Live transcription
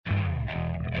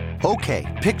Okay,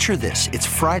 picture this. It's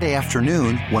Friday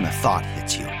afternoon when a thought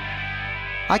hits you.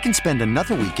 I can spend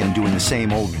another weekend doing the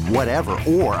same old whatever,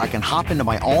 or I can hop into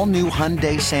my all-new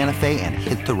Hyundai Santa Fe and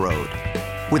hit the road.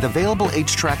 With available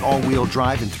H-Track all-wheel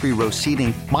drive and 3-row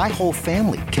seating, my whole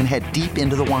family can head deep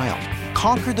into the wild.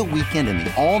 Conquer the weekend in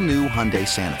the all-new Hyundai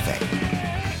Santa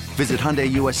Fe. Visit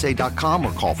HyundaiUSA.com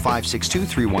or call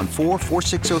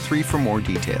 562-314-4603 for more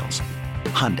details.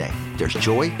 Hyundai, there's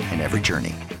joy in every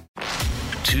journey.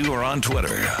 Two are on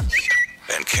Twitter.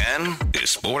 And Ken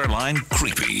is borderline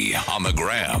creepy on the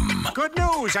gram. Good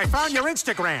news. I found your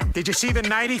Instagram. Did you see the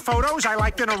 90 photos I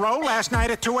liked in a row last night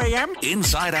at 2 a.m.?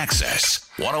 Inside Access.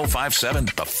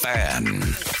 105.7 The Fan.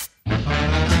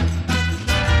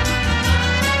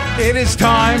 It is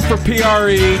time for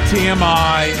PRE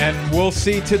TMI, and we'll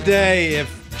see today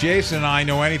if Jason and I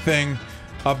know anything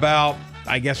about,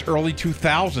 I guess, early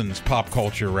 2000s pop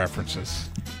culture references.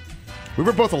 We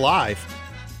were both alive.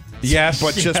 Yes.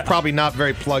 But just probably not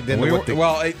very plugged into what the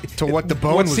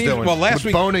Bone was doing. Well, last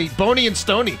week... Boney and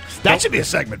Stoney. That should be a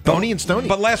segment. Boney and Stoney.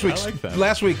 But last week,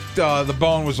 the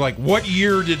Bone was like, what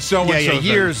year did so-and-so... Yeah,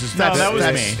 years. That was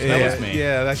me. That was me.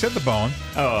 Yeah, I said the Bone.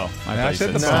 I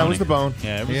said the Bone. No, it was the Bone.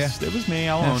 Yeah, it was me.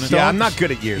 I'll own it. Yeah, I'm not good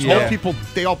at years. Yeah. Old people,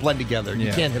 they all blend together.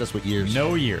 You can't hit us with years.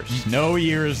 No years. No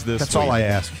years this That's week. all I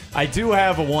ask. I do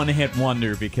have a one-hit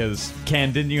wonder because,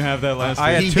 Ken, didn't you have that last week?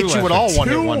 had He two hit you with last all week.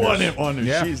 one-hit wonders. One-hit wonders.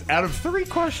 Yeah. Jeez, out of 3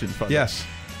 questions. Yes.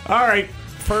 All right,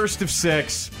 first of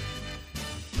 6.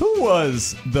 Who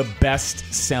was the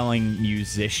best-selling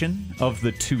musician of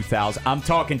the 2000s? I'm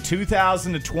talking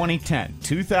 2000 to 2010.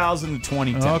 2000 to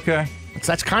 2010. Okay.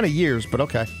 That's kind of years, but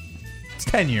okay. It's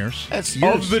 10 years. That's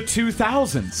years. Of the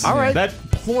 2000s. All right. That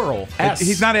plural. S.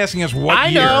 He's not asking us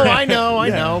what year. I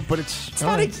know, but it's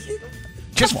not right.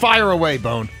 Just fire away,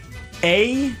 Bone.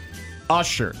 A.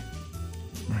 Usher.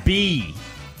 B.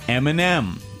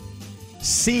 Eminem.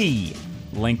 C.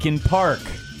 Linkin Park.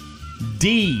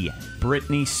 D.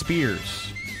 Britney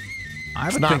Spears.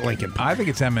 It's not Linkin Park. I think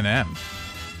it's Eminem.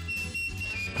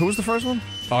 Who was the first one?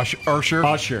 Usher.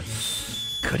 Usher.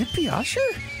 Could it be Usher?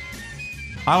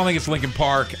 I don't think it's Linkin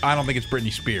Park. I don't think it's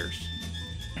Britney Spears.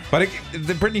 But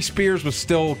the Britney Spears was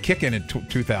still kicking in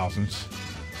 2000s.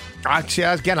 Actually,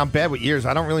 again, I'm bad with years.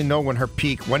 I don't really know when her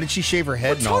peak. When did she shave her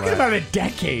head? We're talking about a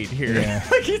decade here. Yeah.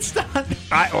 Like, it's not...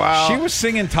 She was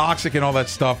singing Toxic and all that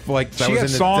stuff. Like, she had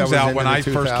songs out when I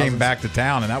first came back to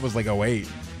town, and that was like 2008.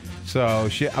 So,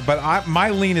 my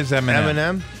lean is Eminem.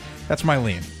 Eminem? That's my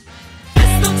lean.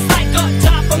 There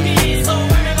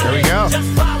we go.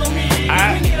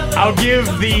 I'll give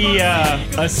the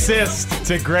assist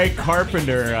to Greg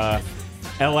Carpenter,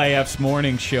 LAF's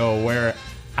morning show, where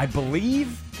I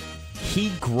believe he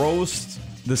grossed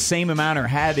the same amount or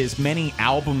had as many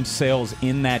album sales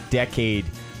in that decade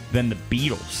than the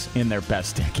Beatles in their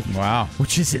best decade. Wow.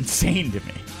 Which is insane to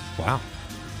me. Wow.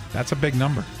 That's a big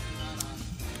number.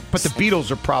 But the Beatles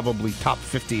are probably top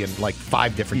 50 in like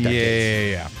 5 different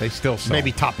decades. Yeah. They still sell.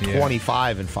 Maybe top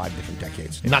 25 in 5 different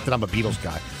decades. Not that I'm a Beatles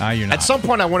guy. You're not. At some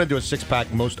point, I want to do a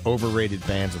 6-pack most overrated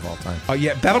bands of all time. Oh,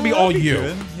 yeah. That'll be all you.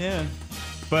 Good. Yeah.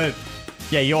 But...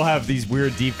 yeah, you'll have these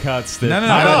weird deep cuts that...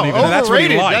 No. That's what you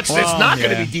like. Well, it's not going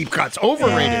to be deep cuts.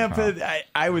 Overrated. Yeah, but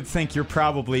I would think you're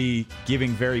probably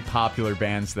giving very popular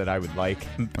bands that I would like.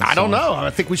 I don't know. I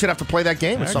think we should have to play that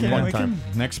game at some point in time.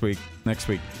 Next week.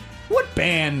 What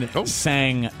band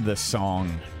sang the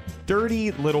song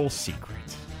Dirty Little Secret?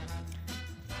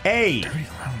 A.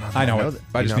 I know it.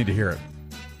 I just need to hear it.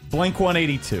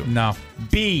 Blink-182. No.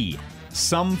 B.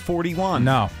 Sum 41.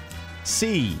 No.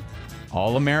 C.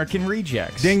 All American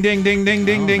Rejects. Ding, ding, ding, ding,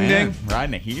 ding, ding, ding.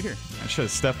 Riding a heater. I should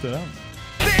have stepped it up.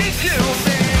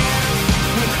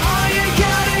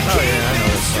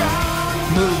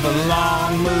 Move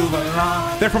along.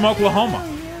 They're from Oklahoma.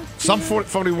 Sum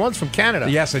 41's from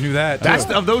Canada. Yes, I knew that. That's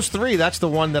of those 3, that's the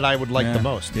one that I would like the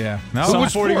most. Yeah. No, Who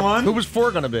was 41? Who was 4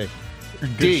 going to be?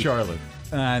 Good D. Charlotte.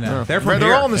 I know. They're They're from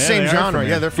here. all in the same they are genre. from Yeah,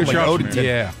 here. they're from Good like Charlotte. Odenton.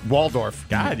 Yeah. Waldorf.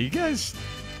 God, you guys...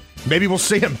 Maybe we'll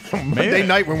see them Monday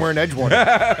night when we're in Edgewater.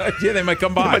 Yeah, they might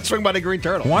come They by. might swing by the Green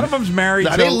Turtle. One of them's married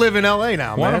Now, to... they live in L.A.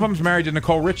 now, One man. of them's married to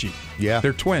Nicole Richie. Yeah.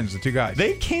 They're twins, the 2 guys.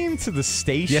 They came to the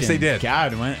station. Yes, they did.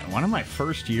 God, one of my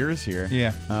first years here.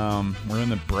 Yeah. We're in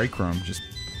the break room just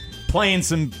playing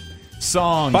some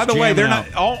songs. By the way, they're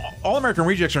jamming not out. all American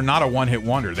Rejects are not a one-hit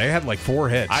wonder. They had like 4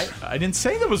 hits. I didn't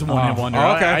say there was a one-hit wonder.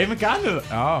 Oh, okay. I haven't gotten to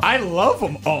it. Oh. I love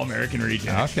them, All American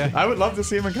Rejects. Okay. I would love to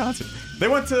see them in concert. They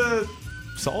went to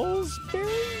Salisbury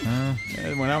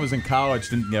when I was in college.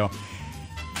 Didn't go.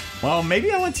 Well,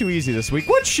 maybe I went too easy this week.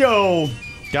 What show?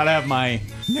 Gotta have my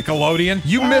Nickelodeon.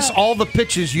 You miss all the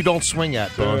pitches you don't swing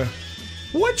at, bro.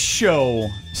 What show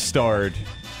starred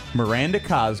Miranda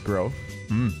Cosgrove,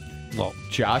 Well,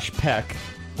 Josh Peck,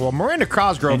 Miranda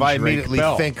Cosgrove, And I Drake immediately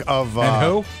Bell. think of... And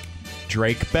who?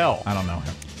 Drake Bell. I don't know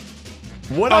him.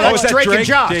 What Oh, I- that's is that Drake and Drake?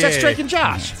 Josh. Yeah, That's yeah, Drake yeah. and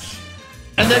Josh.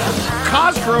 And then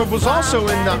Cosgrove was also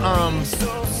in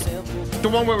the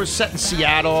one where it was set in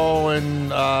Seattle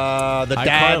and the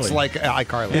dad's iCarly. like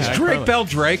iCarly. Is Yeah, Drake iCarly. Bell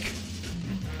Drake?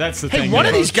 That's the Hey, thing. one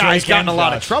of Drake these guys got in a and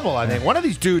lot of Josh. trouble, I think. One of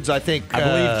these dudes, I think... I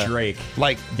believe Drake.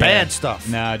 Like, Yeah. bad stuff.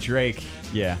 Nah, Drake.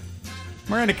 Yeah.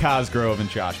 Miranda Cosgrove and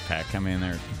Josh Peck. I mean,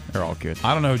 they're all good.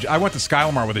 I don't know. I went to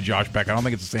Skylamar with a Josh Beck. I don't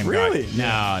think it's the same guy.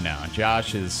 No.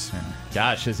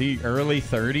 Josh is he early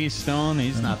 30s, Stone?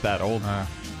 He's not that old.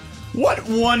 What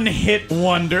one-hit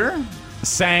wonder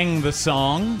sang the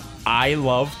song I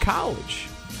Love College?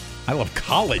 I love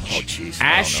college. Oh, jeez.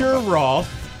 Asher Roth,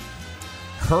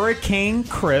 Hurricane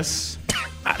Chris,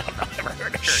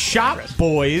 Shop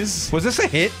Boys. Was this a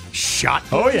hit? Shot.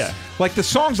 Oh, yeah. Like the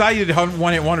songs I did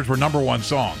one-hit wonders were number one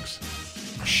songs.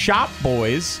 Shop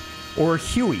Boys or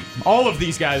Huey. All of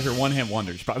these guys are one-hit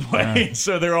wonders, by the way.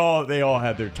 So they all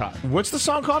had their time. What's the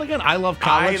song called again? I Love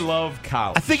I College? Love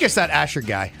College. I think it's that Asher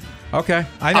guy. Okay,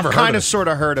 I never I've heard kind of of sort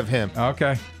of heard of him.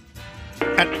 Okay. You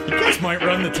guys might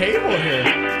run the table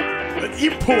here.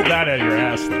 You pulled that out of your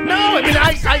ass. Though. No, I mean,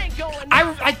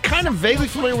 I kind of vaguely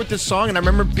familiar with this song, and I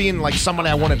remember being like somebody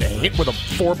I wanted to hit with a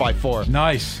 4x4.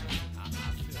 Nice.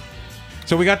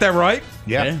 So we got that right?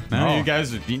 Yeah. No, Oh. you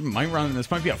guys you might run. This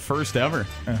might be a first ever.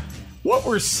 What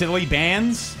were silly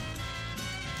bands?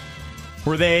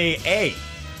 Were they A,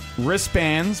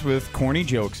 wristbands with corny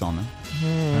jokes on them?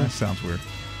 That sounds weird.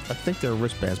 I think they're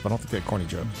wristbands, but I don't think they're corny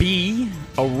jokes. B,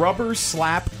 a rubber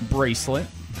slap bracelet?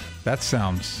 That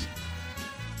sounds...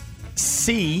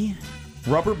 C,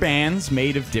 rubber bands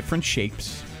made of different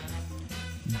shapes?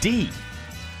 D,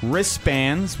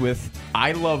 wristbands with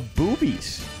I love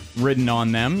boobies written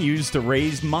on them used to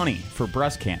raise money for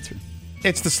breast cancer?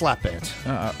 It's the slap bands.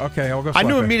 okay, I'll go I knew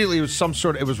slap it. immediately it was some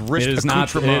sort of, it was wrist It is not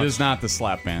accoutrement. the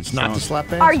slap bands. It's not the slap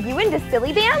bands? Are you into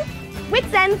silly bands?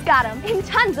 Wits End's got them in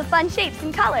tons of fun shapes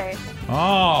and colors.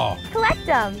 Oh. Collect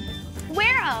them.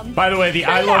 Wear them. By the way, the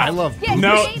I love. Get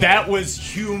No, creative. that was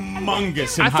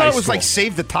humongous in I high thought it was school. like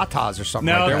Save the Tatas or something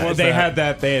No, like that. well, they had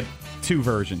that. They had two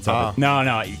versions of it. No,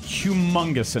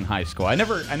 humongous in high school. I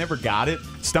never got it.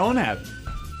 Stone had it.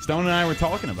 Stone and I were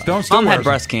talking about Don't it. still Mom wears had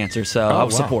breast cancer, so I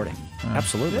was wow. supporting.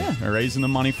 Absolutely. Yeah, they're raising the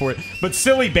money for it. But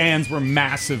silly bands were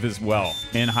massive as well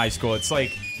in high school. It's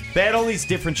like they had all these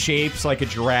different shapes, like a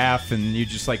giraffe, and you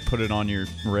just like put it on your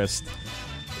wrist.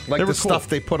 Like They the were cool. stuff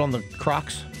they put on the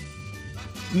Crocs.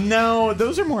 No,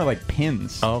 those are more like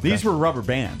pins. Oh, okay. These were rubber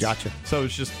bands. Gotcha. So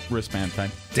it's just wristband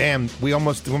type. Damn, we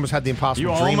almost had the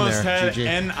impossible You dream almost there, had, GG.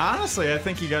 and honestly, I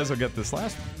think you guys will get this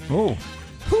last one. Oh.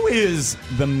 Who is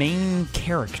the main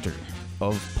character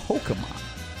of Pokemon?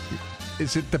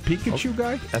 Is it the Pikachu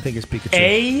guy? I think it's Pikachu.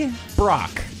 A.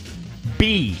 Brock.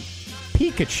 B.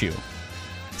 Pikachu.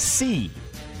 C.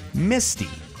 Misty.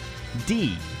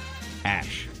 D.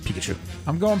 Ash. Pikachu.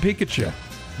 I'm going Pikachu.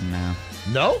 No.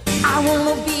 No?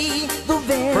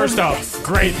 First off,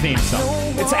 great theme song.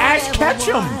 It's Ash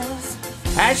Ketchum.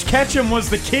 Ash Ketchum was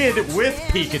the kid with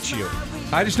Pikachu.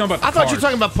 I just know about I thought you were cars.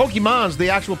 talking about Pokemons, the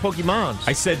actual Pokemons.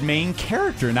 I said main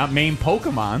character, not main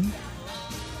Pokemon.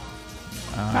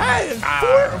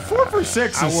 4 for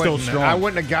 6 is still strong. I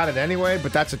wouldn't have got it anyway,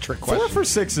 but that's a trick 4 question. for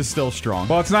 6 is still strong.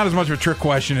 Well, it's not as much of a trick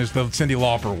question as the Cyndi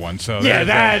Lauper one. So Yeah, there's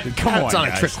that. Come That's on, not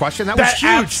a guys. trick question. That was huge.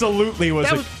 Absolutely was.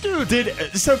 That a, was- dude.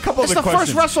 Did so? A couple It's of the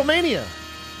questions. first WrestleMania.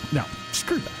 No,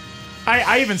 screw that.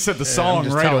 I even said the I'm song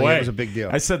just right telling you, away. it was a big deal.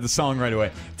 I said the song right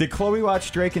away. Did Chloe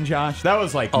watch Drake and Josh? That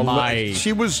was like my.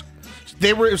 She was.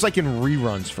 It was like in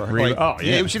reruns for her. Like, Oh,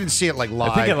 yeah. She didn't see it like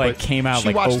live. I think it like but came out She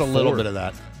like watched a little 04. bit of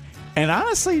that. And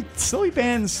honestly, silly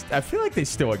bands. I feel like they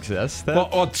still exist.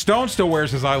 Well, Stone still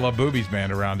wears his I Love Boobies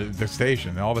band around the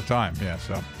station all the time. Yeah,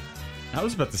 so. I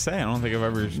was about to say, I don't think I've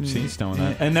ever seen Stone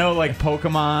that. And no, like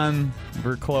Pokemon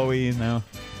for Chloe. No.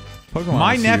 Pokemon.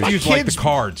 My was nephews huge. like the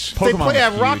cards. They Pokemon play, yeah,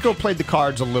 was Rocco huge. played the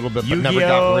cards a little bit, but never Yu-Gi-Oh!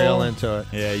 got real into it.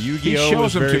 Yeah, He Yu-Gi-Oh! shows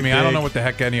was them to very me. I don't big. know what the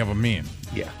heck any of them mean.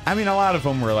 Yeah. I mean, a lot of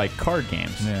them were like card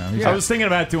games. Yeah. I was thinking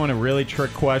about doing a really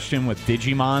trick question with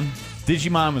Digimon.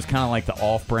 Digimon was kind of like the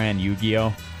off-brand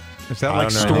Yu-Gi-Oh. Is that I like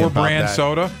don't know anything store about brand that.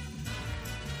 soda?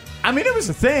 I mean, it was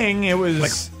a thing. It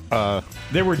was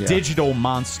they were yeah. digital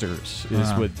monsters,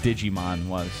 is what Digimon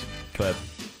was. But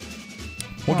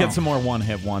we'll get some more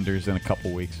one-hit wonders in a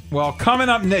couple weeks. Well, coming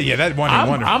up, yeah, that one hit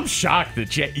wonder. I'm shocked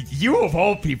that you of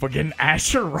all people getting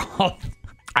Asher Roth.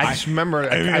 I just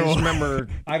remember.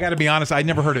 I got to be honest, I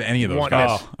never heard of any of those One-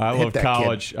 guys. Oh, I Hit love that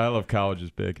college. I love college is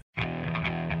big.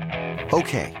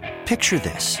 Okay, picture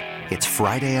this. it's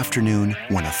Friday afternoon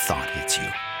when a thought hits you.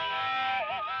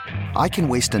 I can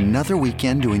waste another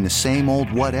weekend doing the same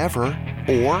old whatever,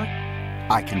 or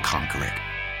I can conquer it.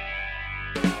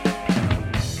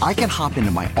 I can hop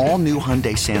into my all-new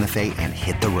Hyundai Santa Fe and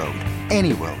hit the road.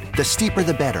 Any road. The steeper,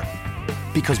 the better.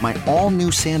 Because my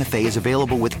all-new Santa Fe is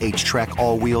available with H-Track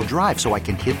all-wheel drive, so I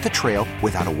can hit the trail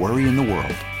without a worry in the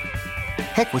world.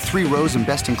 Heck, with 3 rows and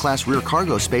best-in-class rear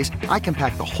cargo space, I can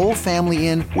pack the whole family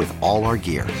in with all our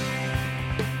gear.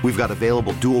 We've got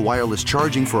available dual wireless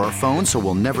charging for our phones, so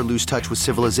we'll never lose touch with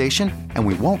civilization, and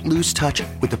we won't lose touch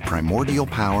with the primordial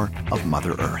power of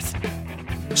Mother Earth.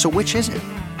 So which is it?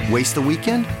 Waste the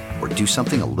weekend or do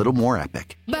something a little more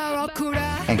epic?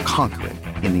 And conquer it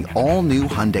in the all-new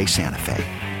Hyundai Santa Fe.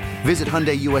 Visit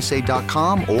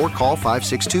HyundaiUSA.com or call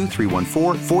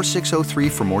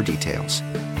 562-314-4603 for more details.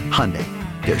 Hyundai,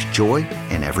 there's joy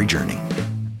in every journey.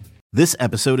 This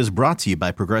episode is brought to you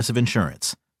by Progressive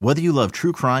Insurance. Whether you love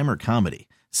true crime or comedy,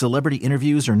 celebrity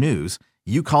interviews or news,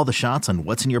 you call the shots on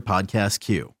what's in your podcast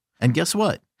queue. And guess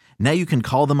what? Now you can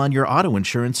call them on your auto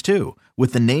insurance too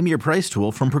with the Name Your Price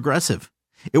tool from Progressive.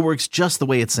 It works just the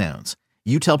way it sounds.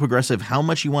 You tell Progressive how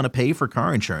much you want to pay for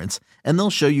car insurance, and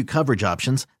they'll show you coverage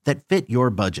options that fit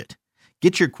your budget.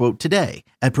 Get your quote today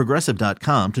at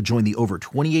Progressive.com to join the over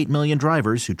 28 million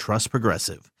drivers who trust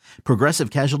Progressive. Progressive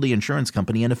Casualty Insurance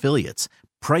Company and Affiliates.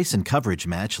 Price and coverage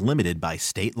match limited by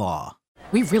state law.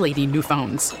 We really need new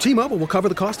phones. T-Mobile will cover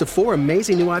the cost of 4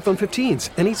 amazing new iPhone 15s,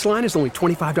 and each line is only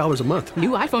 $25 a month. New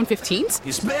iPhone 15s?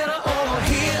 It's better over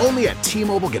here. Only at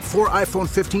T-Mobile, get 4 iPhone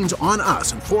 15s on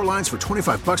us and 4 lines for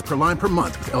 $25 per line per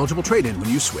month with eligible trade-in when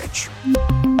you switch.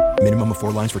 Minimum of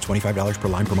 4 lines for $25 per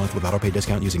line per month with autopay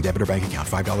discount using debit or bank account.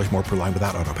 $5 more per line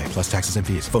without autopay, plus taxes and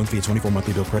fees. Phone fee at 24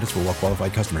 monthly bill credits for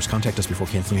well-qualified customers. Contact us before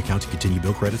canceling account to continue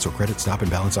bill credits or credit stop and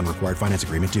balance on required finance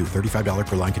agreement due. $35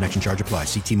 per line connection charge applies.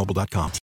 See T-Mobile.com.